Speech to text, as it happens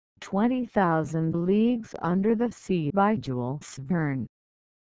20,000 Leagues Under the Sea by Jules Verne.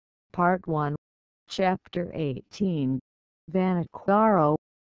 Part 1, Chapter 18, Vanikoro.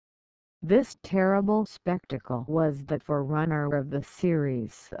 This terrible spectacle was the forerunner of the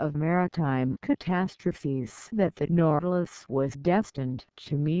series of maritime catastrophes that the Nautilus was destined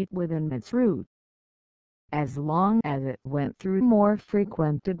to meet within its route. As long as it went through more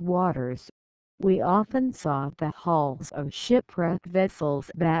frequented waters, we often saw the hulls of shipwrecked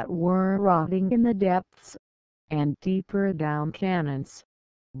vessels that were rotting in the depths, and deeper down cannons,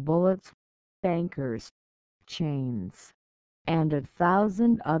 bullets, anchors, chains, and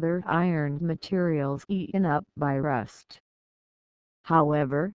 1,000 other iron materials eaten up by rust.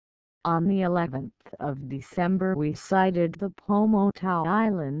 However, on the 11th of December we sighted the P.1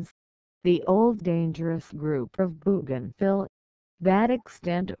 Islands, the old dangerous group of bougainville, that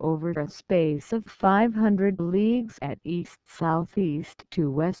extend over a space of 500 leagues at east-southeast to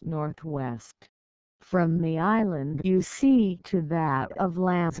west-northwest, from the island you see to that of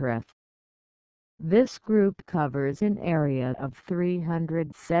Lazarus. This group covers an area of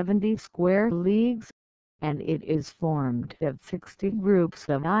 370 square leagues, and it is formed of 60 groups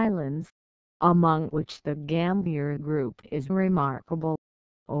of islands, among which the Gambier group is remarkable,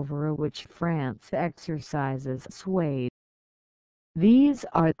 over which France exercises sway. These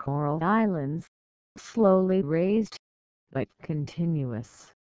are coral islands, slowly raised, but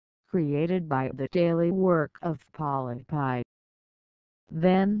continuous, created by the daily work of polypi.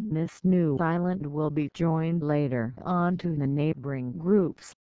 Then this new island will be joined later on to the neighboring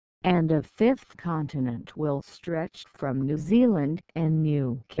groups, and a fifth continent will stretch from New Zealand and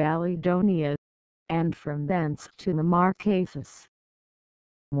New Caledonia, and from thence to the Marquesas.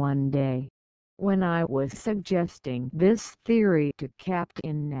 One day, when I was suggesting this theory to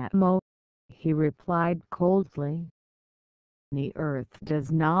Captain Nemo, he replied coldly, "The Earth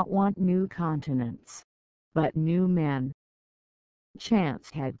does not want new continents, but new men."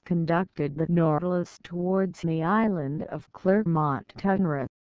 Chance had conducted the Nautilus towards the island of Clermont-Tenerife,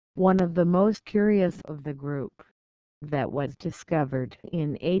 one of the most curious of the group, that was discovered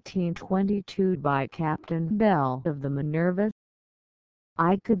in 1822 by Captain Bell of the Minerva.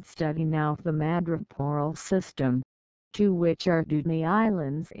 I could study now the madreporal system, to which are due the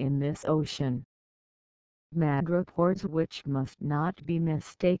islands in this ocean. Madrepores, which must not be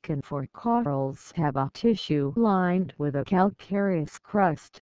mistaken for corals, have a tissue lined with a calcareous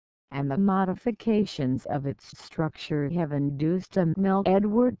crust, and the modifications of its structure have induced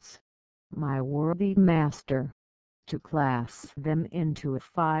Edwards, my worthy master, to class them into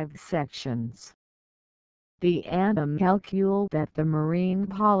 5 sections. The animalcule that the marine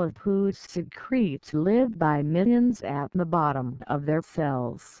polyp whose secretes live by millions at the bottom of their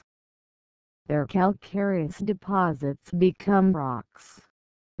cells. Their calcareous deposits become rocks,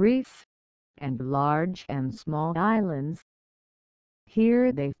 reefs, and large and small islands.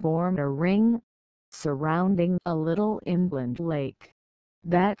 Here they form a ring, surrounding a little inland lake,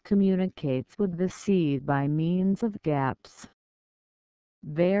 that communicates with the sea by means of gaps.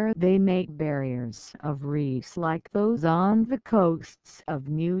 There they make barriers of reefs like those on the coasts of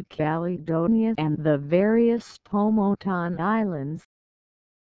New Caledonia and the various Pomotan Islands.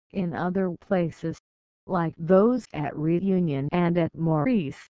 In other places, like those at Réunion and at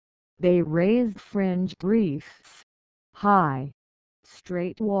Maurice, they raise fringed reefs, high,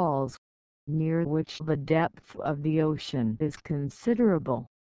 straight walls, near which the depth of the ocean is considerable.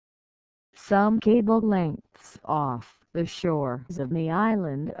 Some cable lengths off the shores of the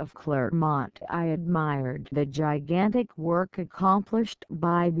island of Clermont I admired the gigantic work accomplished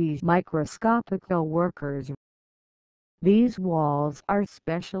by these microscopical workers. These walls are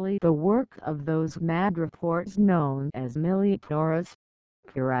specially the work of those madrepores known as millipores,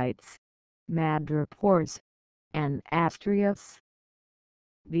 pyrites, madrepores, and astrias.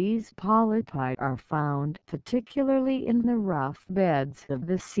 These polypi are found particularly in the rough beds of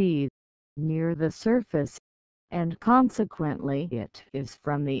the sea, near the surface, and consequently it is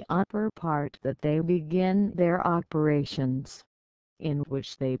from the upper part that they begin their operations, in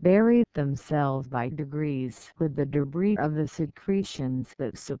which they bury themselves by degrees with the debris of the secretions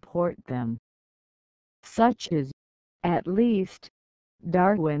that support them. Such is, at least,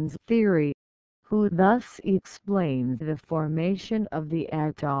 Darwin's theory, who thus explains the formation of the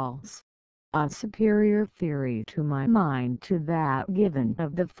atolls, a superior theory to my mind to that given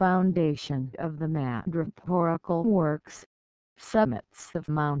of the foundation of the madreporical works, summits of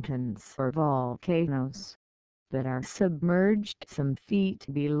mountains or volcanoes, that are submerged some feet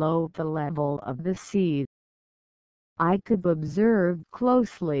below the level of the sea. I could observe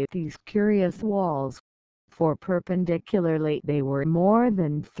closely these curious walls, for perpendicularly they were more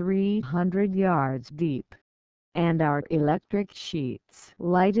than 300 yards deep, and our electric sheets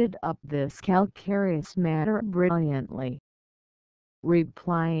lighted up this calcareous matter brilliantly.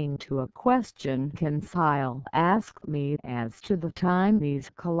 Replying to a question Conseil asked me as to the time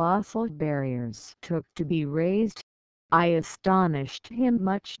these colossal barriers took to be raised, I astonished him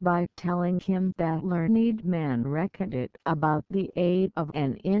much by telling him that learned men reckoned it about the 8th of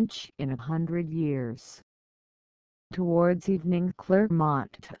an inch in 100 years. Towards evening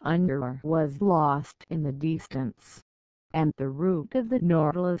Clermont Under was lost in the distance, and the route of the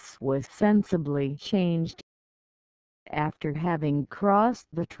Nautilus was sensibly changed. After having crossed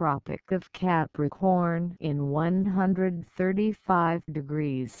the Tropic of Capricorn in 135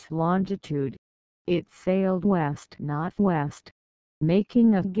 degrees longitude, it sailed west-northwest,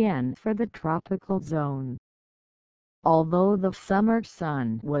 making again for the tropical zone. Although the summer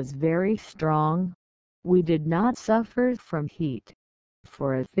sun was very strong, we did not suffer from heat,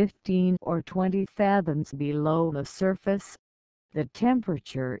 for at 15 or 20 fathoms below the surface, the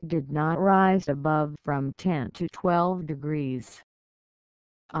temperature did not rise above from 10 to 12 degrees.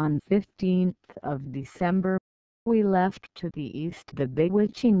 On 15th of December, we left to the east the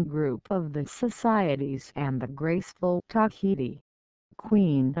bewitching group of the Societies and the graceful Tahiti,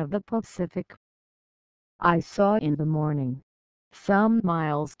 Queen of the Pacific. I saw in the morning, some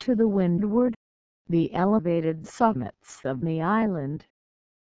miles to the windward, the elevated summits of the island.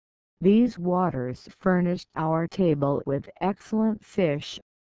 These waters furnished our table with excellent fish,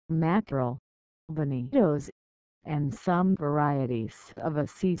 mackerel, bonitos, and some varieties of a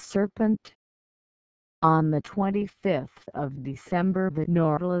sea serpent. On the 25th of December the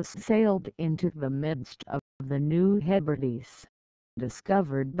Nautilus sailed into the midst of the New Hebrides,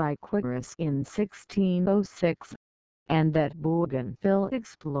 discovered by Quiros in 1606, and that Bougainville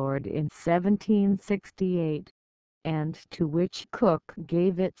explored in 1768. And to which Cook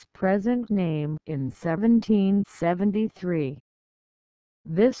gave its present name in 1773.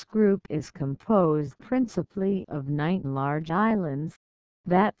 This group is composed principally of 9 large islands,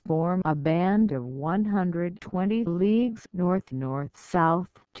 that form a band of 120 leagues north-north-south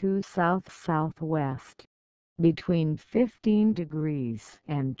to south-southwest, between 15 degrees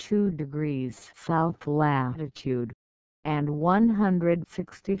and 2 degrees south latitude, and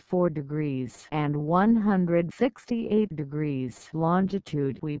 164 degrees and 168 degrees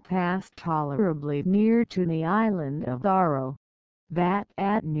longitude. We passed tolerably near to the island of Aro, that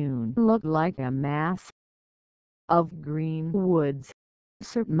at noon looked like a mass of green woods,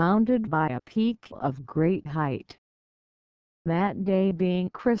 surmounted by a peak of great height. That day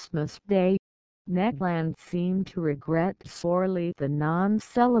being Christmas Day, Ned Land seemed to regret sorely the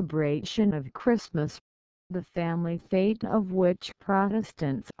non-celebration of Christmas, the family fete of which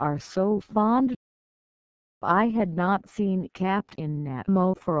Protestants are so fond. I had not seen Captain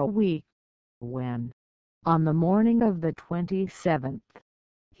Nemo for a week, when, on the morning of the 27th,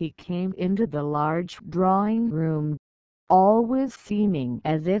 he came into the large drawing-room, always seeming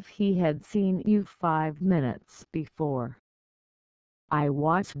as if he had seen you 5 minutes before. I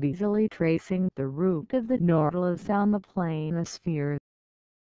was busily tracing the route of the Nautilus on the planisphere.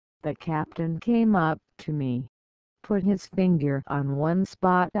 The captain came up to me, put his finger on one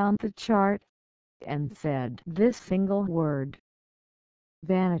spot on the chart, and said this single word: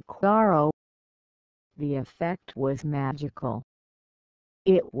 Vanikoro. The effect was magical.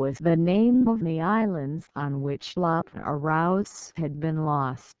 It was the name of the islands on which La Perouse had been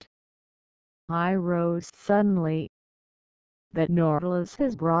lost. I rose suddenly. "The Nautilus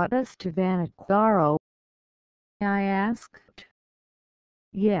has brought us to Vanikoro?" I asked.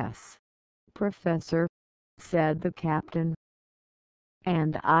 "Yes, Professor," said the captain,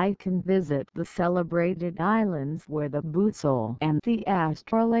 "and I can visit the celebrated islands where the Boussole and the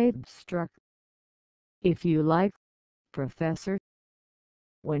astrolabe struck. If you like, Professor."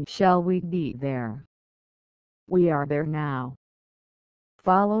 "When shall we be there?" "We are there now."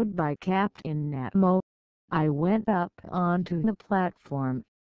 Followed by Captain Nemo, I went up onto the platform,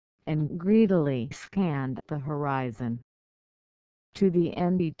 and greedily scanned the horizon. To the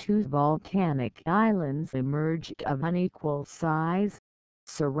end 2 volcanic islands emerged of unequal size,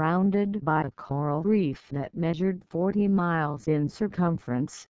 surrounded by a coral reef that measured 40 miles in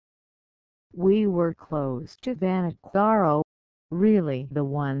circumference. We were close to Vanikoro, really the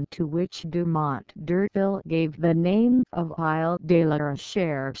one to which Dumont d'Urville gave the name of Isle de la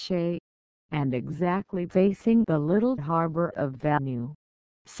Recherche, and exactly facing the little harbor of Vanu,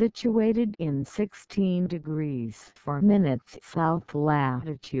 situated in 16 degrees 4 minutes south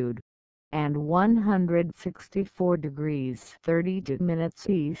latitude, and 164 degrees 32 minutes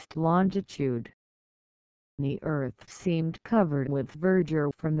east longitude. The earth seemed covered with verdure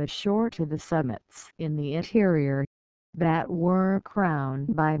from the shore to the summits in the interior, that were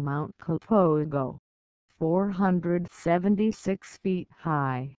crowned by Mount Copogo, 476 feet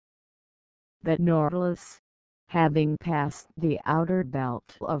high. The Nautilus, having passed the outer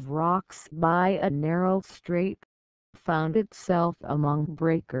belt of rocks by a narrow strait, found itself among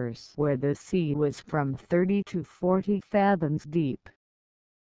breakers where the sea was from 30 to 40 fathoms deep.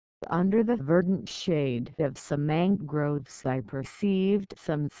 Under the verdant shade of some mangroves I perceived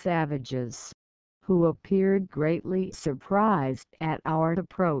some savages, who appeared greatly surprised at our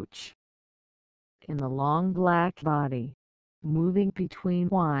approach. In the long black body, moving between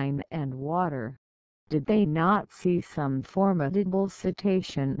wine and water, did they not see some formidable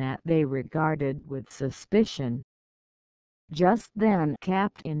cetacean that they regarded with suspicion? Just then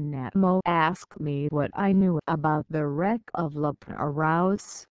Captain Nemo asked me what I knew about the wreck of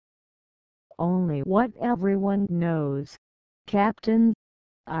Nautilus. "Only what everyone knows, Captain,"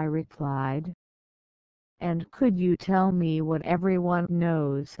 I replied. "And could you tell me what everyone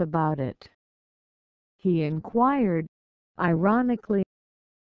knows about it?" he inquired, ironically.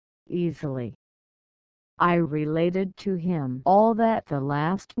 "Easily." I related to him all that the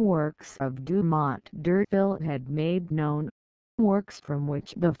last works of Dumont d'Urville had made known, works from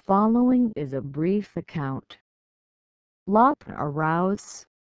which the following is a brief account. Nautilus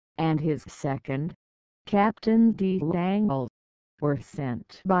and his second, Captain de Langle, were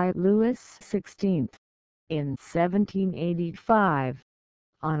sent by Louis XVI, in 1785,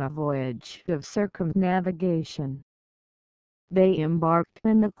 on a voyage of circumnavigation. They embarked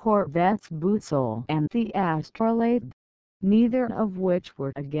in the corvettes Boussole and the Astrolabe, neither of which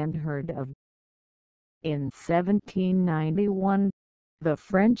were again heard of. In 1791, the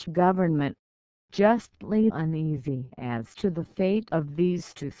French government, justly uneasy as to the fate of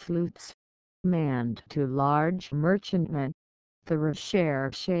these two sloops, manned two large merchantmen, the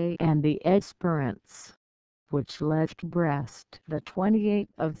Recherche and the Espérance, which left Brest the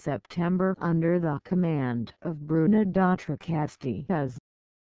 28th of September under the command of Bruno d'Entrecasteaux.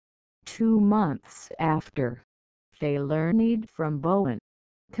 2 months after, they learned from P.1,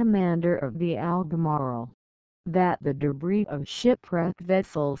 commander of the Albemarle, that the debris of shipwrecked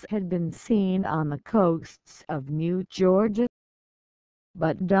vessels had been seen on the coasts of New Georgia.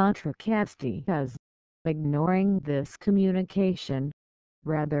 But d'Entrecasteaux, ignoring this communication,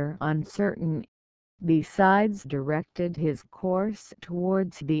 rather uncertain, besides directed his course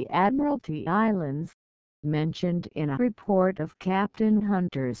towards the Admiralty Islands, mentioned in a report of Captain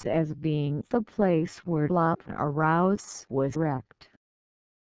Hunter's as being the place where Nautilus was wrecked.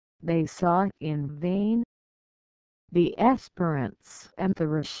 They sought in vain. The Espérance and the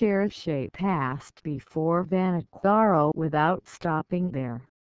Recherche passed before Vanikoro without stopping there,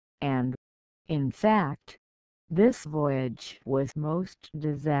 and, in fact, this voyage was most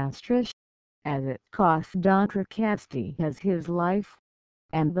disastrous, as it cost d'Entrecasteaux his life,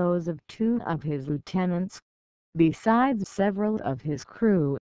 and those of 2 of his lieutenants, besides several of his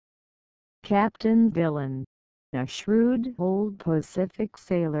crew. Captain Dillon, a shrewd old Pacific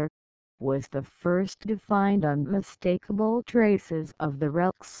sailor, was the first to find unmistakable traces of the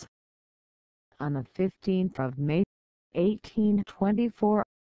wrecks. On the 15th of May, 1824,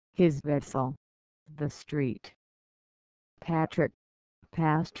 his vessel, the St. Patrick,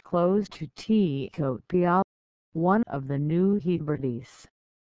 passed close to Tokyo, one of the new Hebrides.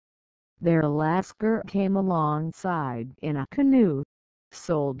 Their lascar came alongside in a canoe,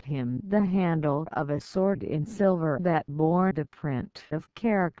 sold him the handle of a sword in silver that bore the print of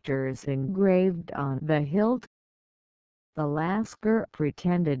characters engraved on the hilt. The lascar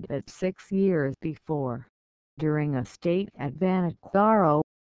pretended that 6 years before, during a stay at Vanikoro,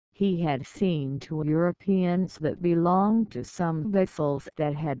 he had seen 2 Europeans that belonged to some vessels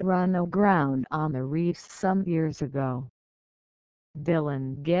that had run aground on the reefs some years ago.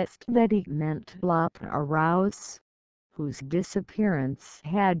 Dillon guessed that he meant Nautilus, whose disappearance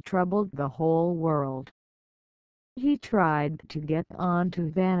had troubled the whole world. He tried to get on to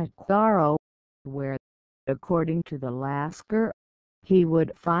Vanikoro, where, according to the lascar, he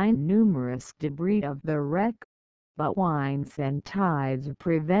would find numerous debris of the wreck, but winds and tides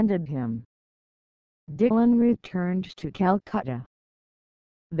prevented him. Dillon returned to Calcutta.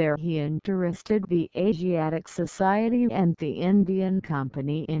 There he interested the Asiatic Society and the Indian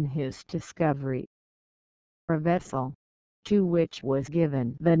Company in his discovery. A vessel, to which was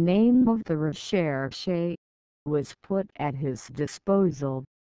given the name of the Recherche, was put at his disposal,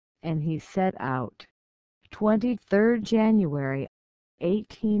 and he set out, 23rd January,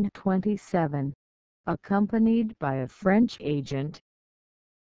 1827, accompanied by a French agent.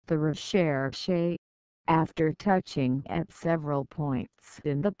 The Recherche, after touching at several points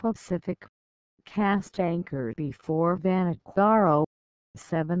in the Pacific, cast anchor before Vanikoro,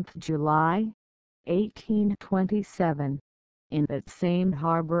 7th July, 1827, in that same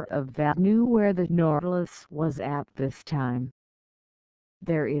harbor of Vingt where the Nautilus was at this time.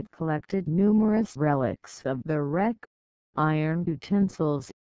 There it collected numerous relics of the wreck, iron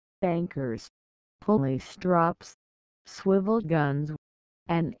utensils, anchors, pulley strops, swivel guns,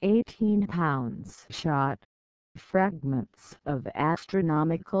 an 18-pounds shot, fragments of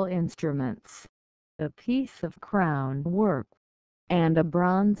astronomical instruments, a piece of crown work, and a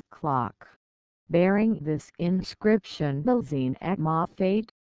bronze clock, bearing this inscription: Belzine at ma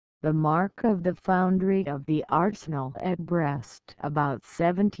fate, the mark of the foundry of the arsenal at Brest about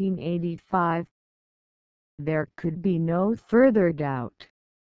 1785. There could be no further doubt.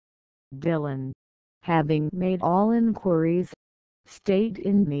 Dillon, having made all inquiries, stayed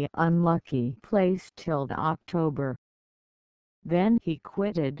in the unlucky place till October. Then he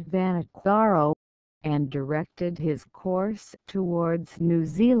quitted Vanikoro, and directed his course towards New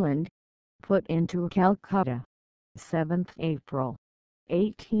Zealand, put into Calcutta, 7th April,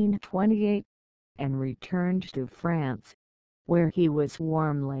 1828, and returned to France, where he was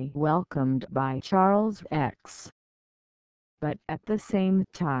warmly welcomed by Charles X. But at the same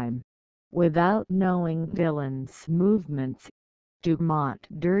time, without knowing Dillon's movements, Dumont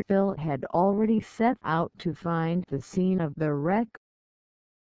d'Urville had already set out to find the scene of the wreck,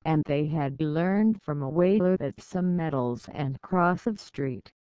 and they had learned from a whaler that some medals and cross of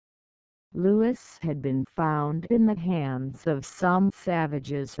St. Louis had been found in the hands of some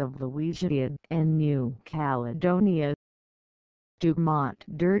savages of Louisiana and New Caledonia. Dumont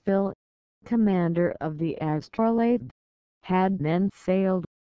d'Urville, commander of the Astrolabe, had then sailed,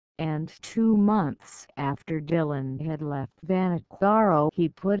 and 2 months after Dillon had left Vanikoro he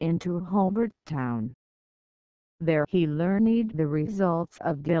put into Hobart Town. There he learned the results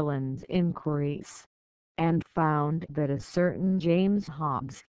of Dillon's inquiries, and found that a certain James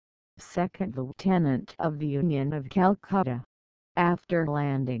Hobbs, second lieutenant of the Union of Calcutta, after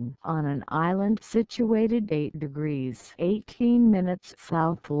landing on an island situated 8 degrees 18 minutes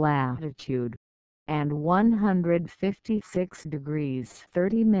south latitude, and 156 degrees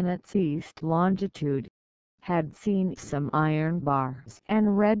 30 minutes east longitude, had seen some iron bars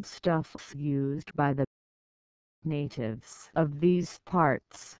and red stuffs used by the natives of these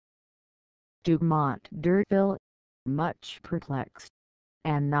parts. Dumont d'Urville, much perplexed,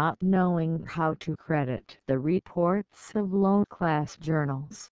 and not knowing how to credit the reports of low-class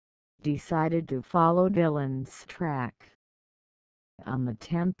journals, decided to follow Dillon's track. On the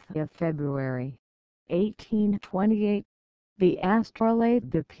 10th of February, 1828, the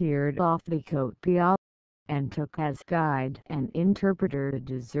Astrolabe appeared off the Côte d'Ivoire, and took as guide and interpreter a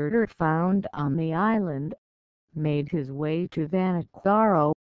deserter found on the island, made his way to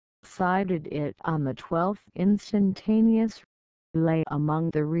Vanikoro, sighted it on the 12th instantaneous, lay among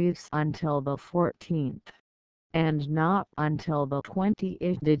the reefs until the 14th, and not until the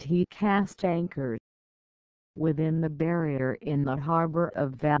 20th did he cast anchor within the barrier in the harbor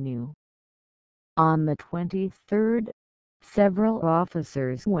of Vingt. On the 23rd, several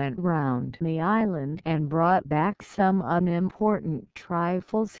officers went round the island and brought back some unimportant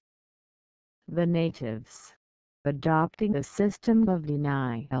trifles. The natives, adopting a system of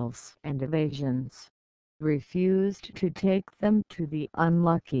denials and evasions, refused to take them to the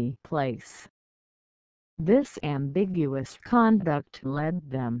unlucky place. This ambiguous conduct led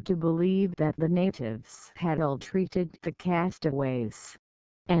them to believe that the natives had ill-treated the castaways,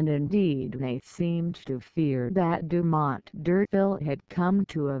 and indeed they seemed to fear that Dumont d'Urville had come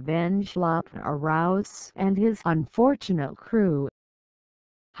to avenge Lapérouse and his unfortunate crew.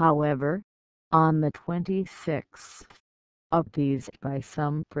 However, on the 26th, appeased by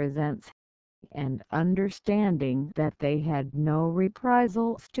some presents, and understanding that they had no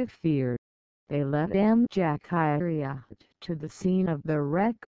reprisals to fear, they led M. Jacquiria to the scene of the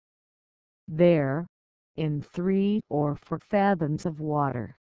wreck. There, in 3 or 4 fathoms of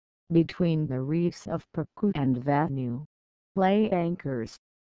water, between the reefs of P.1 and Vingt, lay anchors,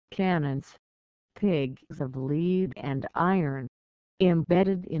 cannons, pigs of lead and iron,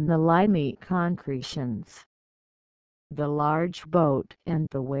 embedded in the limy concretions. The large boat and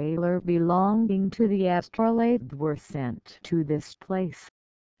the whaler belonging to the Astrolabe were sent to this place,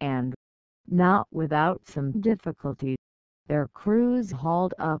 and, not without some difficulty, their crews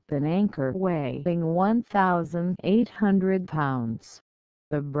hauled up an anchor weighing 1,800 pounds,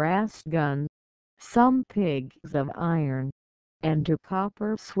 the brass gun, some pigs of iron, and 2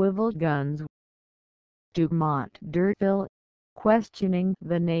 copper swivel guns. Dumont d'Urville, questioning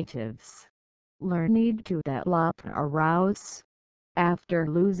the natives, learned to that lot arouse, after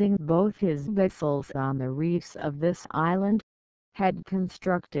losing both his vessels on the reefs of this island, had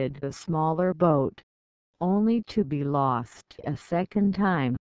constructed a smaller boat, only to be lost a second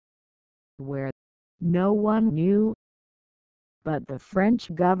time. Where? No one knew. But the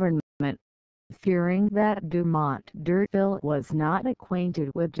French government, fearing that Dumont d'Urville was not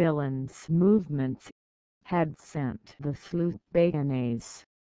acquainted with Dillon's movements, had sent the sloop Bayonnaise,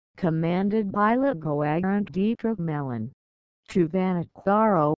 commanded by Lieutenant de Melon, to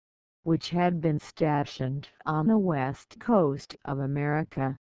Vanikoro, which had been stationed on the west coast of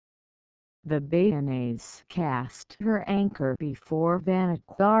America. The Bayonnaise cast her anchor before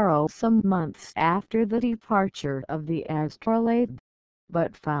Vanikoro some months after the departure of the astrolabe,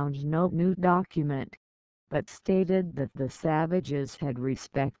 but found no new document, but stated that the savages had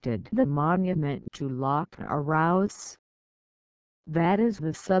respected the monument to Loch Arouse. "That is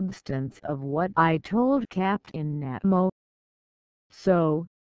the substance of what I told Captain Nemo. So,"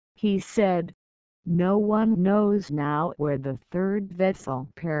 he said, "no one knows now where the third vessel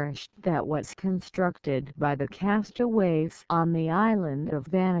perished that was constructed by the castaways on the island of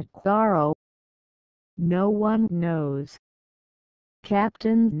Vanikoro. No one knows."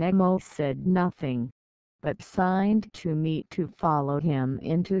 Captain Nemo said nothing, but signed to me to follow him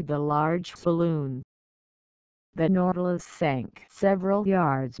into the large saloon. The Nautilus sank several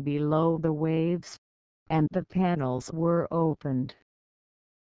yards below the waves, and the panels were opened.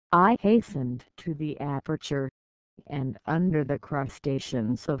 I hastened to the aperture, and under the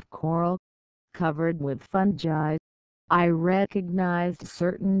crustaceans of coral, covered with fungi, I recognized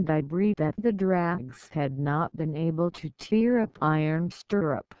certain debris that the drags had not been able to tear up: iron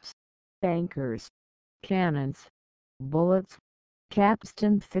stirrups, anchors, cannons, bullets,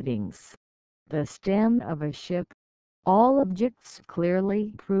 capstan fittings, the stem of a ship, all objects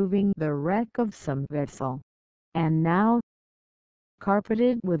clearly proving the wreck of some vessel, and now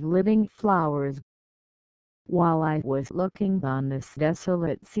carpeted with living flowers. While I was looking on this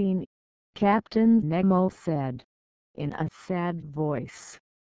desolate scene, Captain Nemo said, in a sad voice,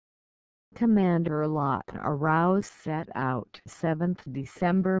 "Commander Lot Arouse set out 7th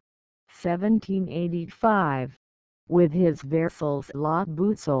December, 1785, with his vessels La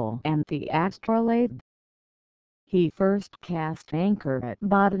Boussole and the Astrolabe. He first cast anchor at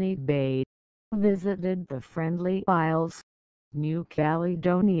Botany Bay, visited the Friendly Isles, New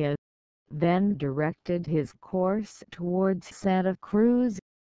Caledonia, then directed his course towards Santa Cruz,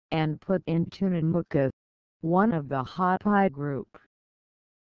 and put into Namuka, one of the Hopi group.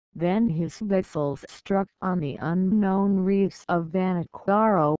 Then his vessels struck on the unknown reefs of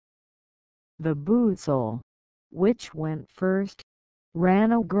Vanikoro. The Boussole, which went first,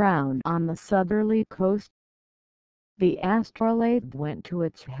 ran aground on the southerly coast. The Astrolabe went to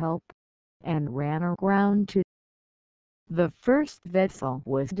its help, and ran aground too. The first vessel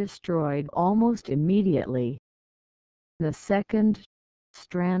was destroyed almost immediately. The second,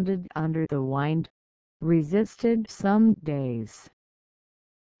 stranded under the wind, resisted some days.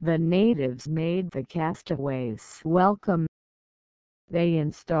 The natives made the castaways welcome. They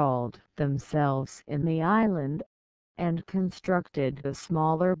installed themselves in the island, and constructed a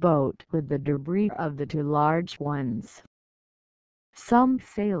smaller boat with the debris of the two large ones. Some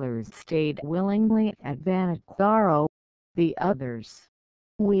sailors stayed willingly at Vanikoro. The others,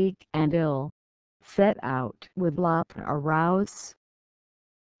 weak and ill, set out with Lot Arouse.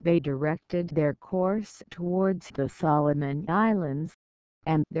 They directed their course towards the Solomon Islands,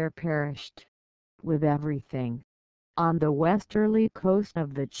 and there perished, with everything, on the westerly coast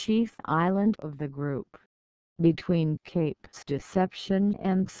of the chief island of the group, between Capes Deception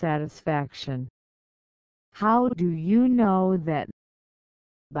and Satisfaction. How do you know that?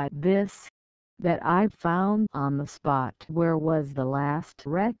 By this, that I found on the spot where was the last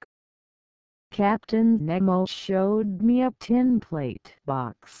wreck. Captain Nemo showed me a tin plate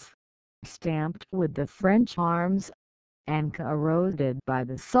box, stamped with the French arms, and corroded by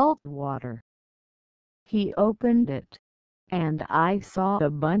the salt water. He opened it, and I saw a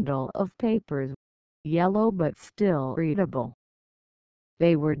bundle of papers, yellow but still readable.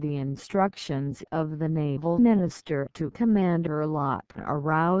 They were the instructions of the naval minister to Commander Lot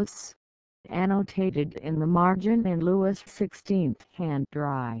Arouse, annotated in the margin in Louis XVI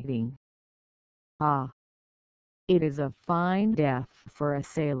handwriting. "Ah! It is a fine death for a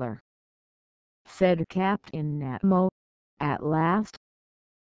sailor," said Captain Nemo, at last.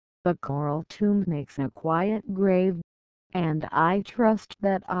 "The coral tomb makes a quiet grave, and I trust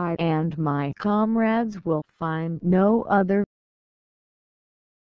that I and my comrades will find no other.